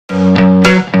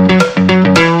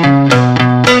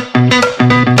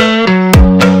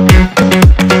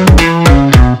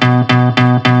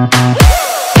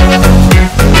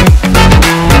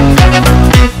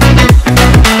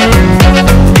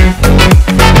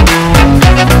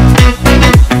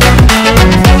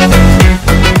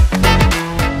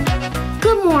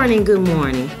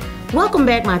Welcome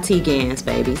back, my T-Gans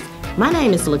babies. My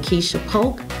name is Lakeisha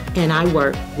Polk, and I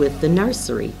work with the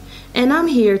nursery. And I'm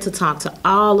here to talk to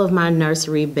all of my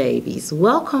nursery babies.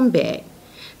 Welcome back.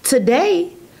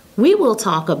 Today, we will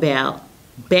talk about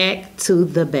back to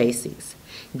the basics,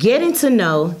 getting to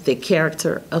know the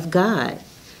character of God.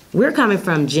 We're coming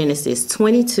from Genesis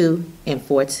 22 and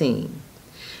 14.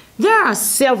 There are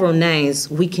several names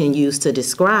we can use to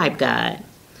describe God,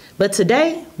 but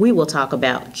today we will talk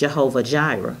about Jehovah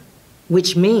Jireh,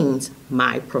 which means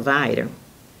my provider.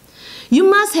 You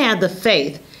must have the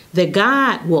faith that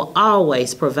God will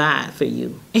always provide for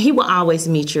you, and He will always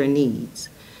meet your needs.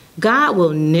 God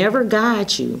will never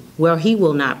guide you where He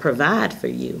will not provide for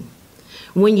you.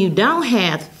 When you don't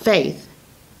have faith,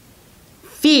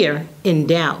 fear and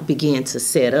doubt begin to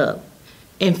set up.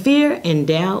 And fear and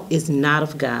doubt is not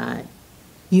of God.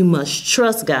 You must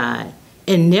trust God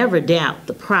and never doubt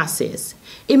the process.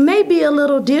 It may be a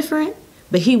little different,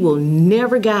 but He will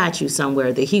never guide you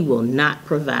somewhere that He will not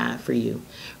provide for you.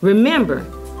 Remember,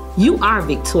 you are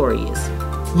victorious.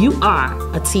 You are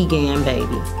a T-Gan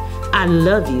baby. I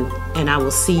love you, and I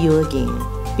will see you again.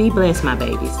 Be blessed, my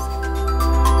babies.